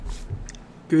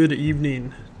Good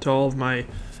evening to all of my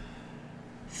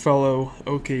fellow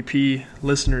OKP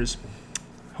listeners.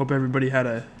 Hope everybody had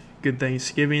a good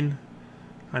Thanksgiving.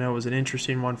 I know it was an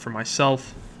interesting one for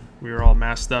myself. We were all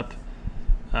masked up,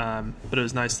 but it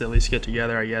was nice to at least get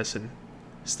together, I guess, and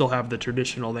still have the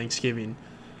traditional Thanksgiving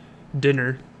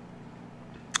dinner.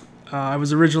 I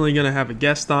was originally going to have a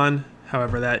guest on,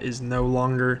 however, that is no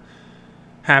longer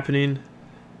happening.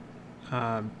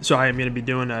 So I am going to be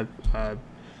doing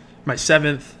my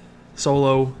 7th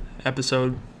solo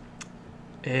episode,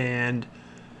 and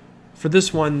for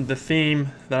this one, the theme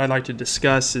that I'd like to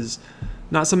discuss is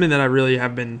not something that I really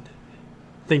have been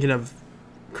thinking of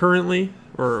currently,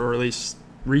 or at least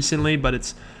recently, but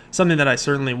it's something that I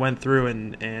certainly went through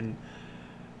and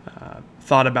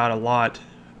thought about a lot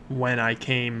when I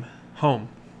came home.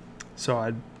 So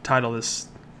I'd title this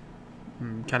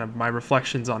kind of my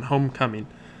reflections on homecoming.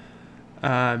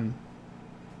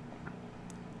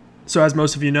 So as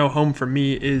most of you know, home for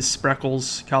me is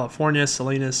Spreckles, California,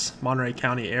 Salinas, Monterey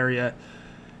County area.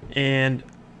 And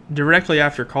directly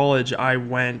after college, I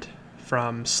went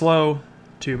from SLO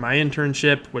to my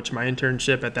internship, which my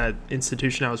internship at that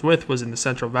institution I was with was in the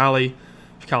Central Valley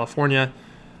of California.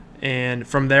 And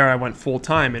from there, I went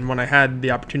full-time. And when I had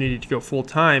the opportunity to go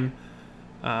full-time,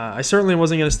 I certainly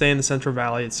wasn't going to stay in the Central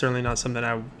Valley. It's certainly not something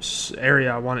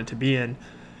area I wanted to be in.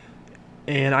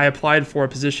 And I applied for a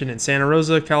position in Santa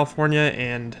Rosa, California,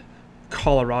 and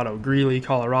Colorado, Greeley,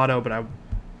 Colorado, but I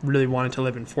really wanted to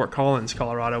live in Fort Collins,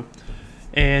 Colorado.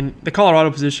 And the Colorado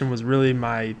position was really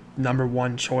my number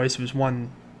one choice. It was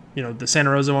one, the Santa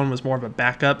Rosa one was more of a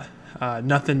backup.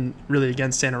 Nothing really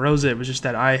against Santa Rosa. It was just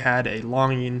that I had a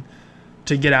longing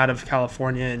to get out of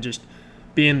California and just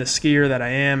being the skier that I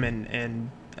am, and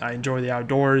I enjoy the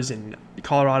outdoors. And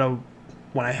Colorado,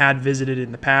 when I had visited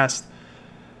in the past,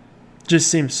 just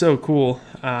seems so cool,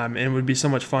 and it would be so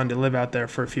much fun to live out there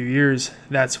for a few years.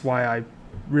 That's why I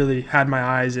really had my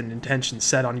eyes and intentions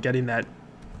set on getting that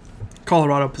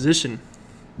Colorado position.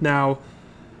 Now,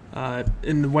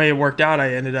 in the way it worked out,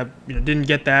 I ended up, didn't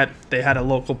get that. They had a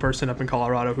local person up in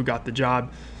Colorado who got the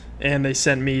job, and they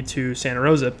sent me to Santa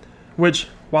Rosa, which,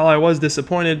 while I was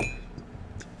disappointed,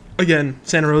 again,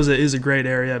 Santa Rosa is a great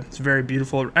area. It's very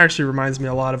beautiful. It actually reminds me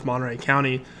a lot of Monterey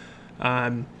County.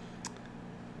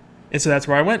 And so that's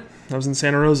where I went. I was in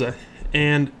Santa Rosa.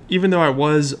 And even though I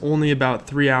was only about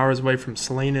 3 hours away from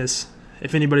Salinas,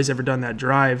 if anybody's ever done that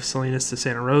drive, Salinas to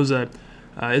Santa Rosa,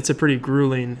 it's a pretty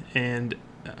grueling and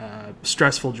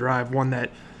stressful drive, one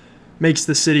that makes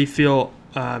the city feel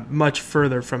much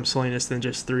further from Salinas than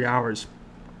just 3 hours.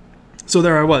 So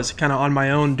there I was, kind of on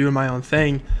my own, doing my own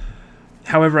thing.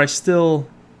 However, I still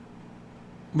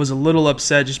was a little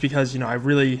upset just because, I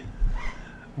really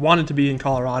wanted to be in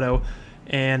Colorado.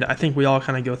 And I think we all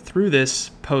kind of go through this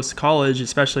post-college,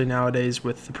 especially nowadays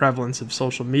with the prevalence of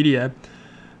social media.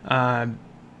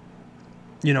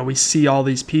 We see all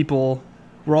these people.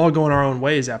 We're all going our own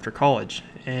ways after college.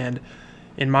 And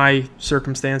in my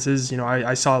circumstances,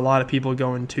 I saw a lot of people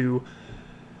going to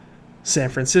San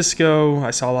Francisco.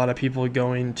 I saw a lot of people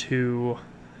going to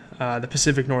the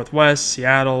Pacific Northwest,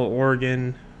 Seattle,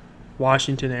 Oregon,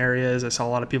 Washington areas. I saw a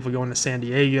lot of people going to San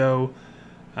Diego.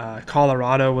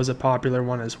 Colorado was a popular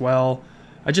one as well.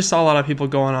 I just saw a lot of people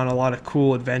going on a lot of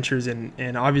cool adventures,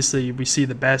 and obviously we see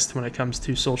the best when it comes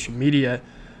to social media.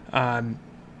 I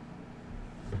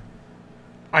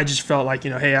just felt like,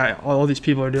 hey, all these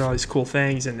people are doing all these cool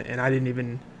things, and I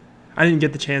didn't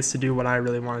get the chance to do what I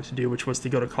really wanted to do, which was to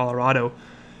go to Colorado.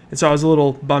 And so I was a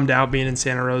little bummed out being in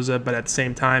Santa Rosa, but at the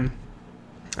same time,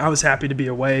 I was happy to be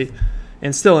away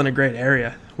and still in a great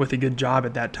area with a good job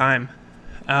at that time.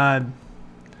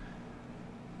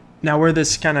 Now, where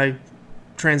this kind of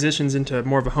transitions into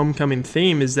more of a homecoming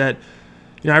theme is that,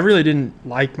 I really didn't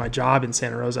like my job in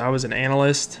Santa Rosa. I was an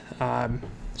analyst,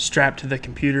 strapped to the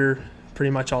computer pretty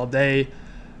much all day,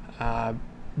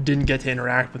 didn't get to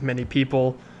interact with many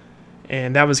people,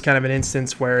 and that was kind of an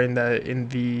instance where in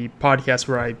the podcast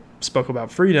where I spoke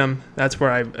about freedom, that's where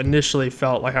I initially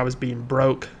felt like I was being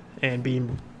broke and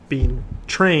being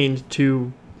trained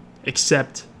to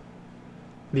accept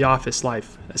the office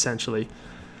life, essentially.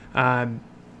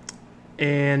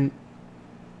 And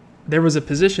there was a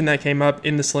position that came up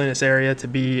in the Salinas area to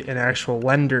be an actual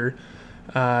lender,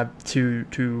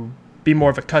 to be more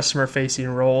of a customer-facing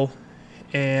role.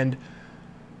 And,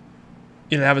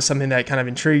 that was something that kind of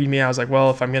intrigued me. I was like, well,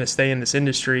 if I'm going to stay in this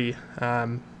industry,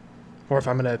 or if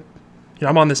I'm going to,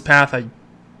 I'm on this path, I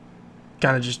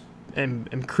kind of just am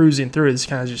cruising through. This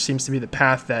kind of just seems to be the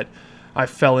path that I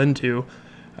fell into.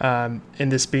 And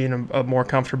this being a more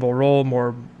comfortable role,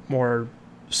 more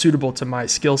suitable to my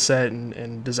skill set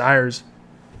and desires.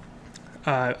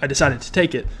 I decided to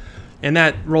take it. And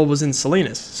that role was in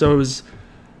Salinas. So it was,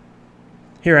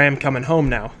 here I am coming home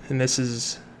now. And this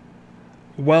is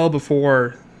well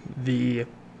before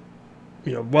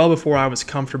well before I was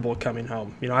comfortable coming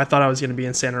home. I thought I was going to be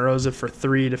in Santa Rosa for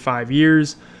 3 to 5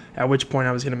 years, at which point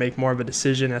I was going to make more of a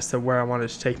decision as to where I wanted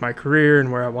to take my career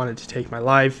and where I wanted to take my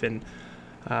life. And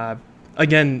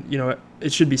again,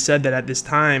 it should be said that at this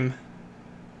time,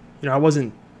 I was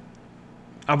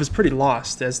pretty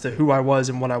lost as to who I was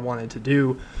and what I wanted to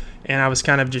do. And I was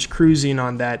kind of just cruising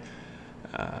on that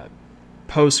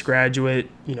postgraduate,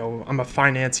 I'm a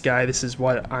finance guy. This is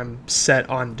what I'm set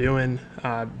on doing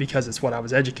because it's what I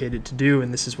was educated to do,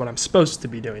 and this is what I'm supposed to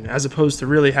be doing, as opposed to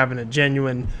really having a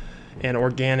genuine and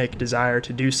organic desire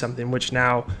to do something, which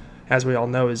now, as we all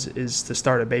know, is to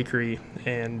start a bakery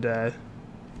and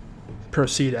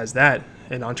proceed as that,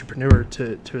 an entrepreneur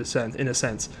in a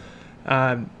sense.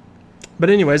 But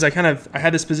anyways, I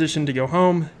had this position to go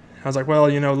home. I was like, well,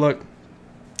 look,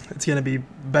 it's going to be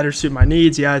better suit my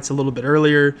needs. Yeah, it's a little bit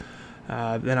earlier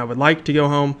than I would like to go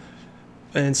home,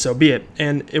 and so be it.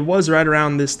 And it was right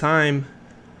around this time,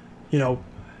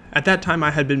 at that time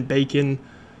I had been baking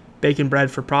bread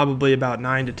for probably about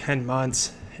 9 to 10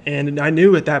 months. And I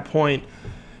knew at that point,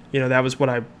 that was what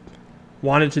I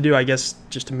wanted to do. I guess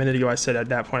just a minute ago I said at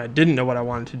that point I didn't know what I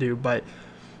wanted to do, but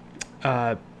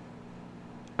I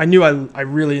knew I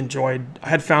really enjoyed, I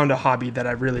had found a hobby that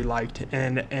I really liked.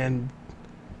 And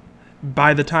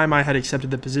by the time I had accepted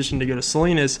the position to go to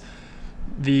Salinas,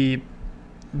 the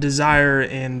desire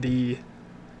and the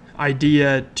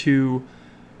idea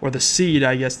the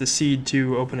seed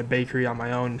to open a bakery on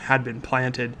my own had been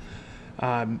planted,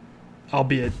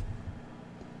 albeit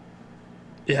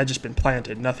it had just been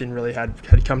planted. Nothing really had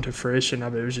come to fruition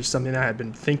of it. It was just something I had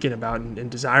been thinking about and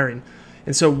desiring.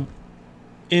 And so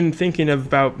in thinking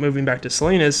about moving back to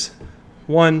Salinas,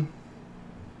 one,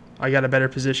 I got a better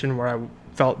position where I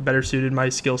felt better suited my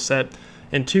skill set,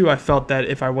 and two, I felt that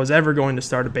if I was ever going to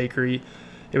start a bakery,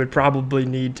 it would probably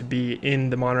need to be in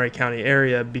the Monterey County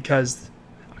area because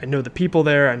I know the people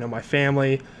there, I know my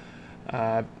family,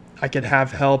 I could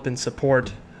have help and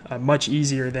support much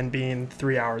easier than being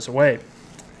 3 hours away.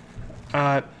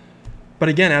 But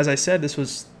again, as I said, this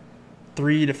was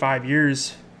 3 to 5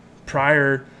 years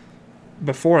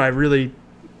before I really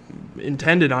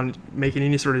intended on making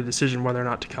any sort of decision whether or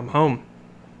not to come home.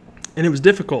 And it was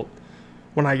difficult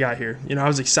when I got here. I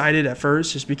was excited at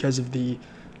first just because of the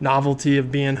novelty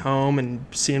of being home and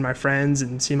seeing my friends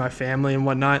and seeing my family and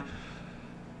whatnot.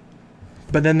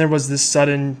 But then there was this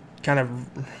sudden kind of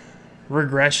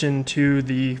regression to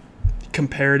the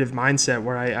comparative mindset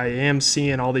where I am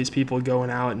seeing all these people going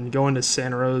out and going to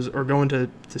Santa Rosa or going to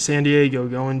San Diego,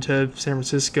 going to San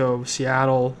Francisco,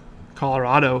 Seattle,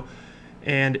 Colorado.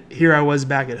 And here I was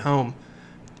back at home.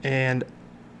 And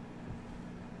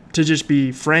to just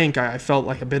be frank, I felt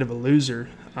like a bit of a loser.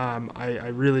 I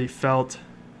really felt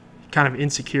kind of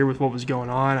insecure with what was going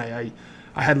on. I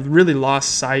had really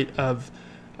lost sight of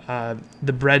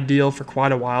the bread deal for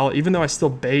quite a while, even though I still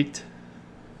baked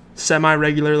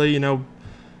semi-regularly,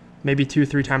 maybe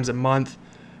 2-3 times a month,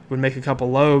 would make a couple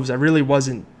loaves. I really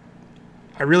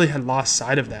had lost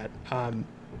sight of that.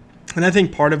 And I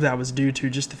think part of that was due to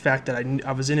just the fact that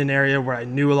I was in an area where I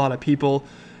knew a lot of people,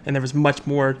 and there was much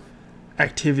more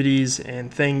activities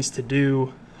and things to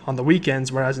do on the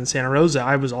weekends, whereas in Santa Rosa,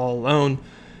 I was all alone,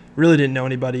 really didn't know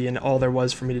anybody, and all there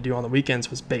was for me to do on the weekends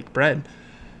was bake bread.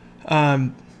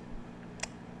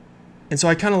 And so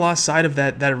I kind of lost sight of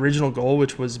that original goal,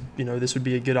 which was, this would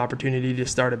be a good opportunity to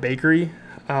start a bakery.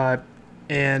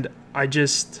 And I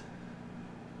just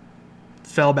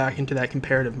fell back into that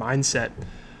comparative mindset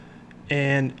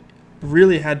and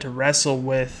really had to wrestle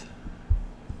with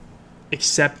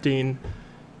accepting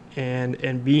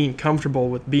and being comfortable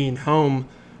with being home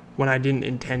when I didn't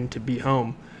intend to be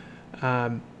home.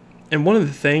 And one of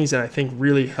the things that I think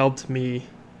really helped me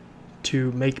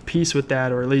to make peace with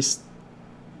that, or at least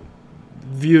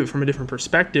view it from a different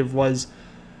perspective, was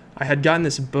I had gotten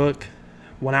this book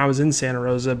when I was in Santa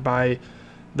Rosa by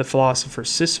the philosopher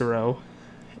Cicero,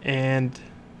 and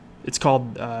it's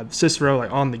called Cicero,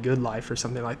 like On the Good Life or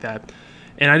something like that.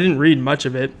 And I didn't read much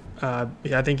of it.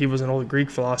 I think he was an old Greek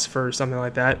philosopher or something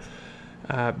like that.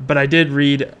 But I did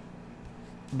read,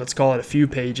 let's call it a few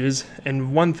pages.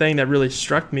 And one thing that really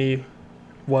struck me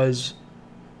was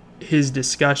his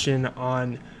discussion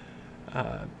on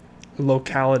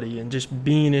locality and just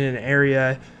being in an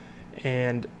area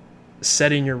and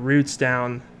setting your roots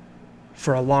down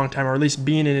for a long time, or at least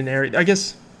being in an area.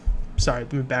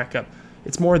 Let me back up.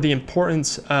 It's more the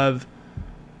importance of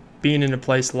being in a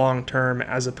place long term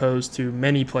as opposed to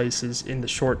many places in the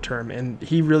short term. And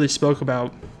he really spoke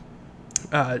about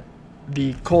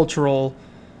the cultural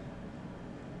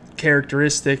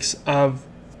characteristics of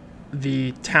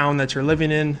the town that you're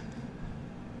living in.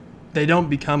 They don't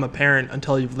become apparent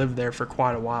until you've lived there for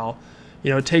quite a while.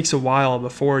 It takes a while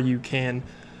before you can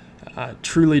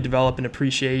truly develop an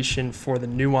appreciation for the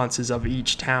nuances of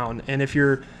each town. And if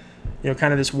you're,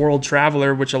 kind of this world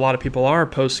traveler, which a lot of people are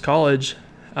post-college,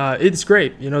 it's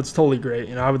great. It's totally great.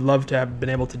 I would love to have been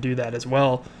able to do that as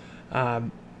well.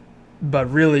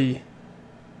 But really,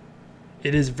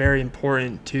 it is very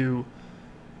important to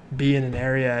be in an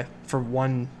area for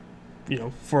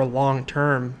the long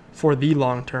term.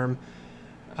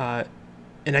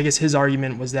 And I guess his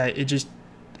argument was that it just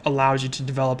allows you to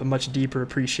develop a much deeper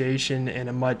appreciation and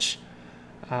a much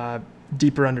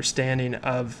deeper understanding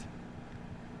of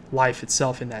life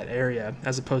itself in that area,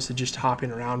 as opposed to just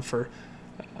hopping around for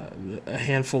a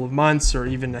handful of months or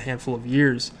even a handful of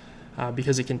years,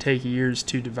 because it can take years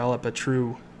to develop a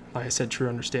true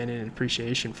understanding and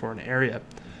appreciation for an area.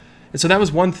 And so that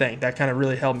was one thing that kind of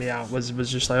really helped me out, was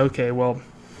just like, okay, well,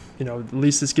 at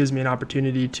least this gives me an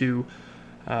opportunity to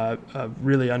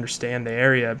really understand the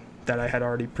area that I had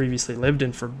already previously lived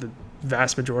in for the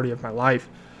vast majority of my life.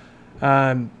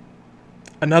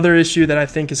 Another issue that I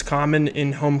think is common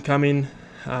in homecoming,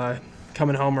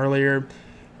 coming home earlier,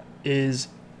 is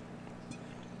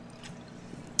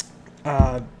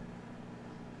one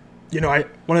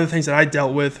of the things that I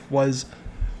dealt with was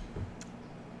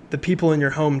the people in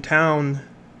your hometown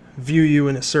view you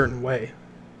in a certain way.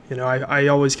 I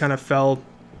always kind of fell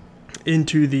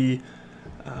into the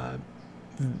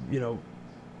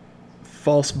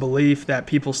false belief that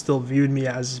people still viewed me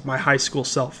as my high school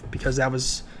self, because that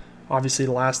was obviously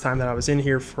the last time that I was in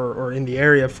the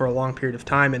area for a long period of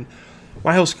time. And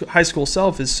my high school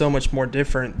self is so much more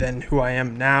different than who I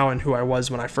am now and who I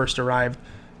was when I first arrived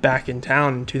back in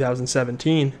town in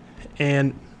 2017.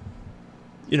 And,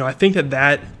 I think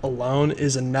that alone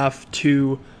is enough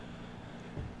to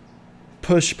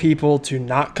push people to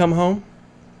not come home.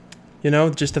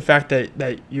 Just the fact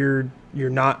that you're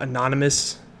not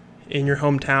anonymous in your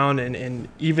hometown, and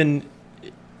even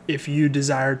if you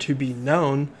desire to be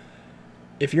known,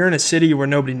 if you're in a city where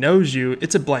nobody knows you,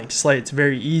 it's a blank slate. It's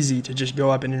very easy to just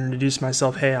go up and introduce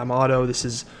myself. Hey, I'm Otto. This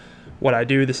is what I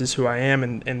do. This is who I am.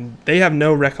 And they have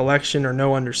no recollection or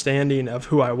no understanding of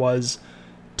who I was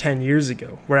 10 years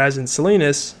ago. Whereas in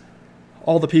Salinas,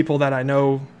 all the people that I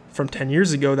know from 10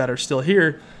 years ago that are still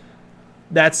here,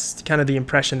 that's kind of the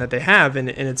impression that they have. And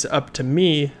it's up to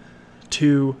me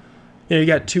to, you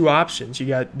got two options. You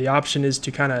got the option is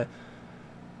to kind of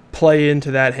play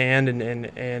into that hand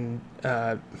and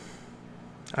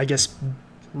I guess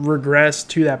regress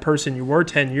to that person you were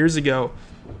 10 years ago.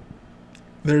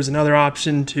 There's another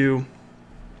option to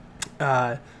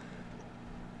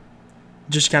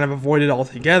just kind of avoid it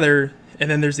altogether. And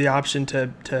then there's the option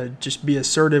to just be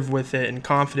assertive with it and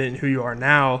confident in who you are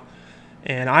now.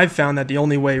 And I've found that the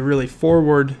only way really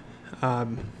forward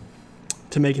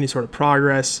to make any sort of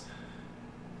progress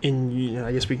in,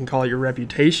 I guess we can call it your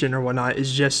reputation or whatnot,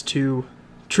 is just to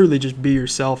truly just be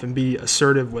yourself and be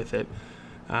assertive with it.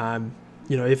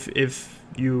 If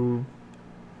you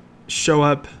show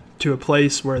up to a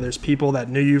place where there's people that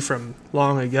knew you from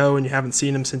long ago and you haven't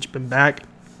seen them since you've been back,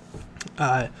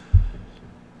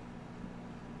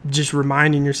 just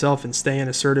reminding yourself and staying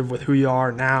assertive with who you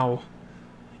are now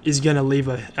is going to leave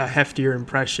a heftier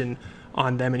impression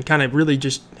on them and kind of really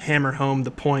just hammer home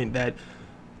the point that,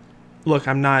 look,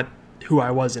 I'm not who I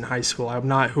was in high school. I'm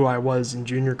not who I was in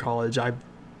junior college.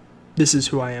 This is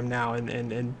who I am now.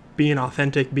 And being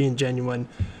authentic, being genuine,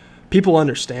 people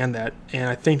understand that. And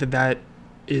I think that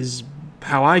is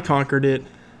how I conquered it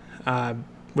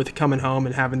with coming home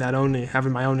and having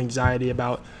my own anxiety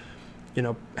about,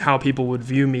 how people would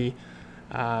view me.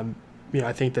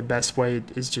 I think the best way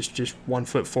is just 1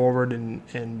 foot forward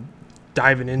and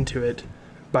diving into it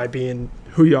by being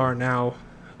who you are now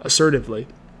assertively.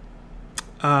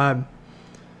 I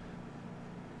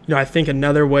think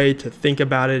another way to think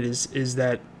about it is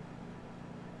that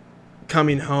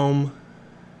coming home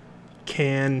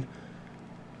can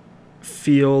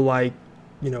feel like,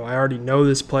 I already know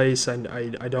this place. I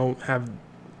don't have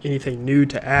anything new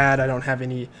to add. I don't have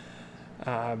any,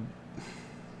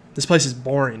 this place is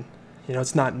boring.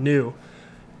 It's not new.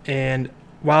 And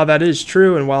while that is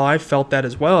true, and while I felt that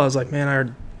as well, I was like, man,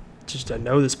 I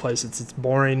know this place. It's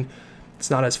boring. It's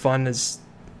not as fun as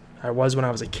I was when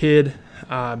I was a kid.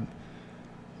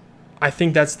 I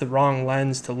think that's the wrong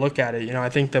lens to look at it. I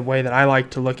think the way that I like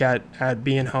to look at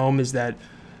being home is that,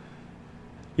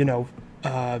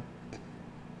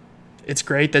 it's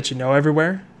great that you know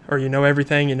everywhere, or you know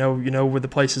everything, you know where the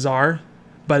places are,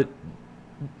 but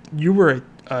you were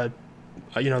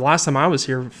last time I was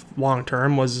here long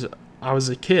term was I was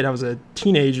a kid, I was a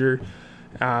teenager,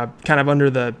 kind of under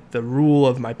the rule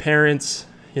of my parents,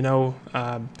 and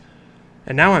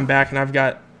now I'm back and I've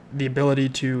got the ability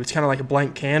to, it's kind of like a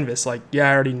blank canvas. Like, yeah,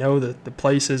 I already know the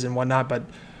places and whatnot, but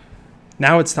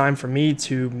now it's time for me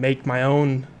to make my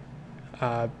own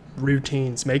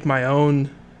routines, make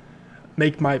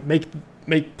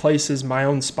places my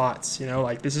own spots.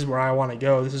 Like, this is where I want to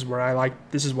go. This is what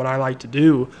I like to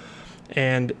do.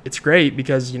 And it's great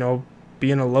because,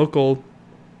 being a local,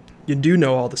 you do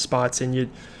know all the spots, and you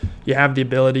have the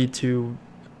ability to,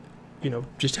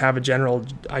 just have a general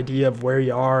idea of where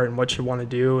you are and what you want to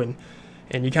do.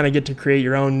 And you kind of get to create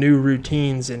your own new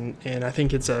routines. And I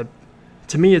think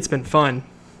to me, it's been fun.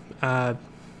 I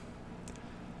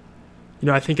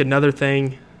think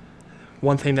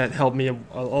one thing that helped me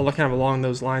kind of along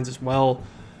those lines as well,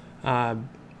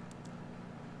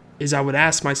 is I would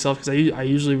ask myself, because I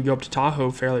usually would go up to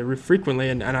Tahoe fairly frequently,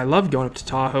 and I love going up to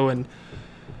Tahoe. And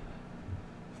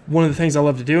one of the things I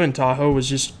love to do in Tahoe was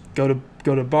just go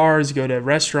to bars, go to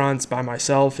restaurants by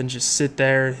myself, and just sit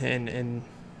there and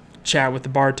chat with the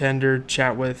bartender,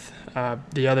 chat with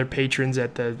the other patrons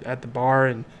at the bar,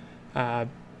 and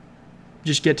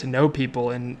just get to know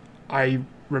people. And I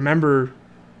remember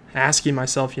asking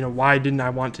myself, why didn't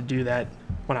I want to do that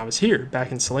when I was here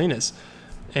back in Salinas?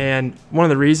 And one of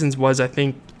the reasons was I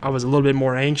think I was a little bit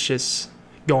more anxious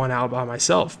going out by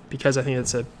myself, because I think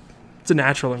it's a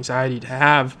natural anxiety to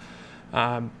have.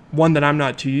 One that I'm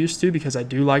not too used to, because I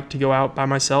do like to go out by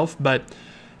myself, but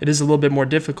it is a little bit more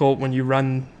difficult when you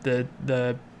run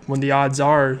when the odds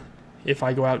are, if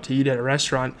I go out to eat at a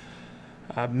restaurant,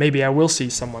 maybe I will see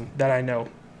someone that I know.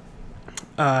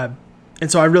 And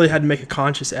so I really had to make a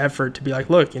conscious effort to be like,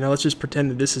 look, let's just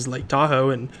pretend that this is Lake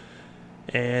Tahoe, and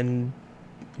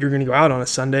you're going to go out on a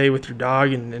Sunday with your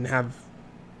dog and have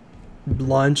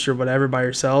lunch or whatever by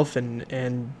yourself,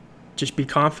 and just be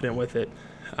confident with it,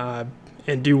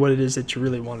 and do what it is that you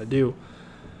really want to do.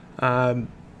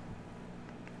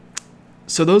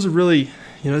 So those are really,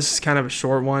 this is kind of a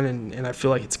short one, and I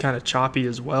feel like it's kind of choppy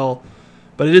as well.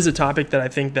 But it is a topic that I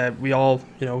think that we all,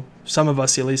 some of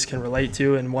us at least can relate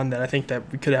to, and one that I think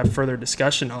that we could have further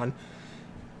discussion on.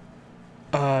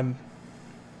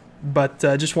 But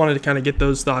just wanted to kind of get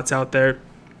those thoughts out there,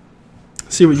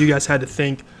 see what you guys had to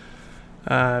think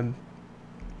on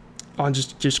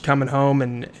just coming home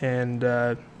and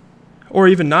or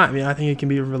even not. I mean, I think it can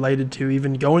be related to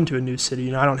even going to a new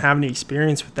city. I don't have any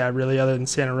experience with that really, other than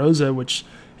Santa Rosa, which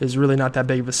is really not that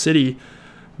big of a city.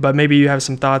 But maybe you have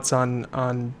some thoughts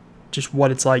on just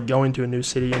what it's like going to a new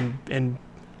city and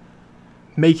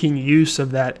making use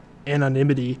of that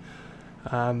anonymity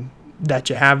that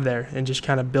you have there, and just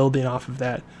kind of building off of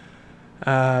that.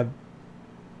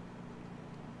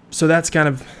 So that was kind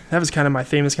of my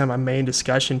theme. That's kind of my main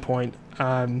discussion point.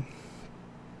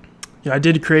 I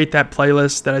did create that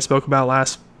playlist that I spoke about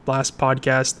last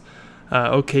podcast,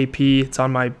 OKP. It's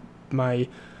on my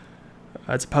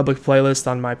it's a public playlist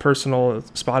on my personal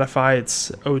Spotify.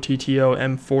 It's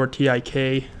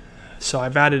OTTOM4TIK. So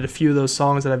I've added a few of those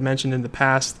songs that I've mentioned in the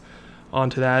past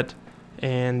onto that,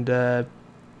 and I'd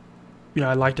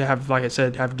like to have, like I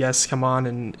said, have guests come on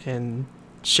and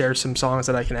share some songs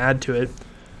that I can add to it.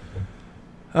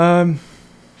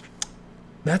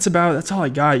 That's all I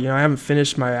got. I haven't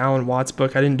finished my Alan Watts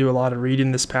book. I didn't do a lot of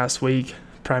reading this past week.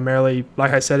 Primarily,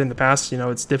 like I said in the past,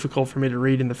 it's difficult for me to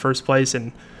read in the first place,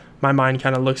 and my mind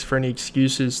kind of looks for any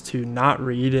excuses to not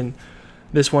read. And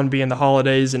this one being the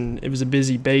holidays, and it was a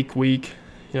busy bake week.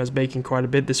 I was baking quite a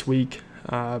bit this week.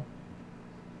 I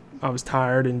was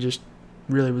tired and just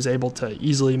really was able to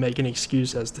easily make an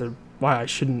excuse as to why I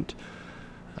shouldn't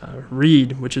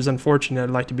read, which is unfortunate.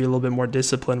 I'd like to be a little bit more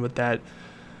disciplined with that.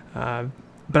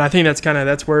 But I think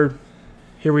that's where,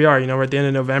 here we are, we're at the end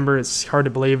of November. It's hard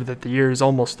to believe that the year is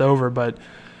almost over, but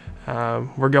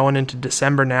we're going into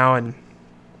December now, and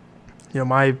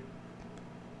my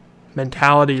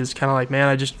mentality is kind of like, man,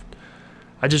 I just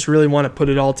really want to put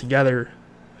it all together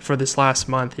for this last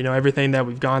month. Everything that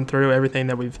we've gone through, everything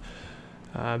that we've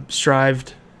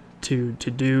strived to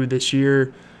do this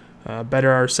year,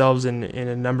 better ourselves in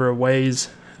a number of ways,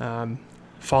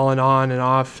 falling on and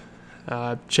off,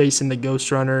 chasing the ghost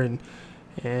runner and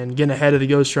getting ahead of the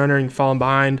ghost runner and falling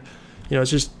behind. It's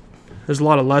just, there's a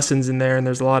lot of lessons in there, and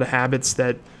there's a lot of habits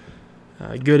that,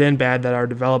 good and bad, that are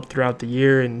developed throughout the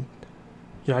year. And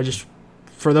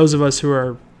for those of us who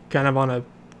are kind of on a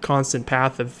constant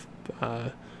path of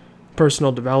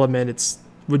personal development,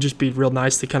 would just be real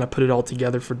nice to kind of put it all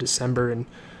together for December and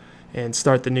and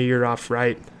start the new year off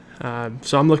right.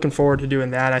 So I'm looking forward to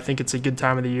doing that. I think it's a good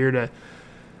time of the year to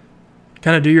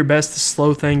kind of do your best to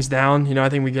slow things down. I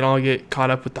think we can all get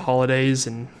caught up with the holidays,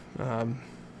 and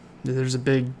there's a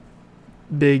big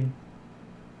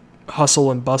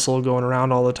hustle and bustle going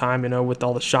around all the time, with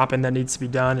all the shopping that needs to be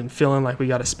done and feeling like we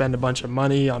got to spend a bunch of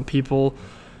money on people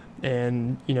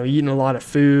and, eating a lot of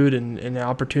food and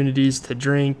opportunities to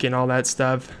drink and all that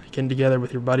stuff, getting together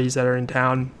with your buddies that are in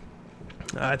town.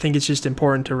 I think it's just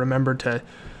important to remember to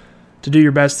do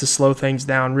your best to slow things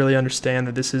down, really understand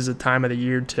that this is a time of the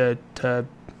year to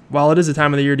while it is a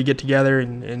time of the year to get together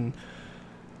and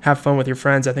have fun with your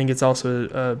friends, I think it's also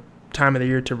a time of the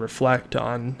year to reflect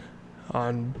on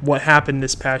what happened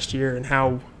this past year and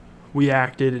how we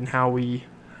acted and how we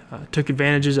took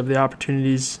advantages of the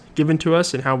opportunities given to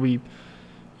us and how we,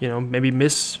 maybe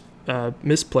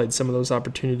misplayed some of those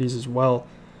opportunities as well.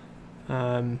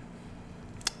 So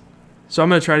I'm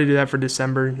going to try to do that for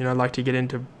December. I'd like to get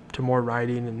into more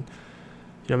writing, and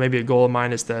maybe a goal of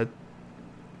mine is to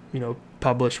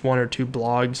publish 1 or 2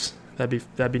 blogs.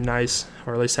 That'd be nice,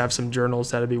 or at least have some journals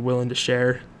that I'd be willing to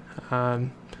share.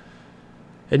 And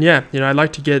yeah, I'd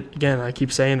like to get, again, I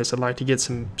keep saying this, I'd like to get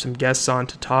some guests on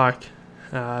to talk,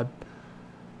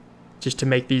 just to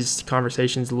make these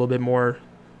conversations a little bit more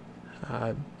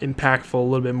impactful, a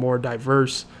little bit more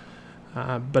diverse.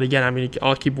 But again,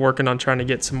 I'll keep working on trying to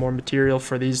get some more material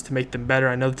for these to make them better.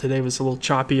 I know today was a little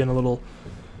choppy and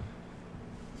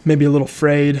maybe a little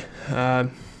frayed, but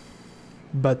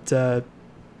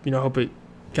hope it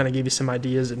kind of gave you some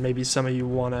ideas and maybe some of you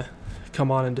want to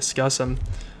come on and discuss them.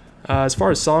 As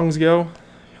far as songs go,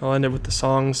 I'll end it with the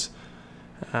songs.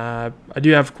 I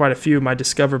do have quite a few. My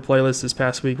Discover playlist this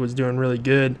past week was doing really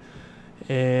good,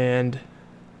 and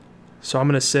so I'm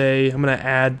going to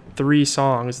add 3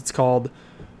 songs. It's called,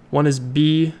 one is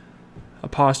B',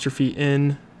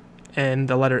 N, and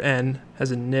the letter N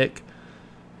as in Nick,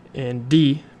 and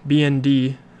D,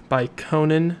 BND by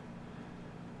Conan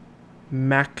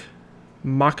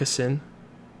Moccasin,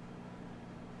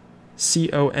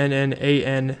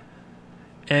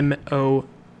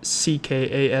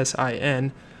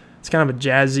 CONNANMOCKASIN. It's kind of a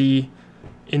jazzy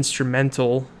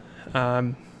instrumental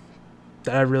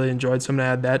that I really enjoyed, so I'm going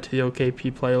to add that to the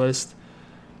OKP playlist.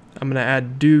 I'm going to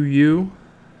add Do You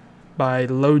by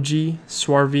Logi,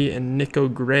 Swarvy, and Nico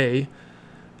Gray.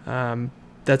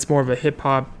 That's more of a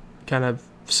hip-hop kind of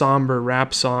somber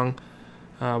rap song,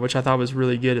 which I thought was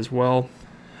really good as well.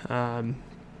 And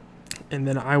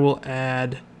then I will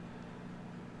add,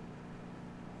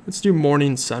 let's do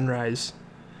Morning Sunrise.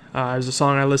 It was a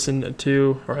song I listened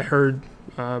to, or I heard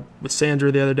with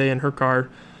Sandra the other day in her car,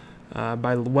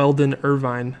 by Weldon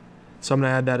Irvine. So I'm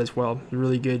going to add that as well. It's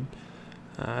really good.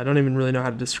 I don't even really know how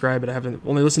to describe it. I haven't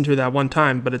only listened to it that one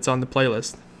time, but it's on the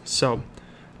playlist. So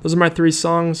those are my 3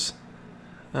 songs.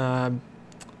 Let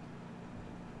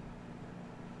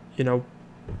me know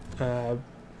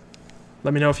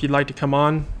if you'd like to come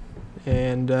on,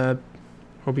 and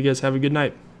hope you guys have a good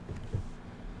night.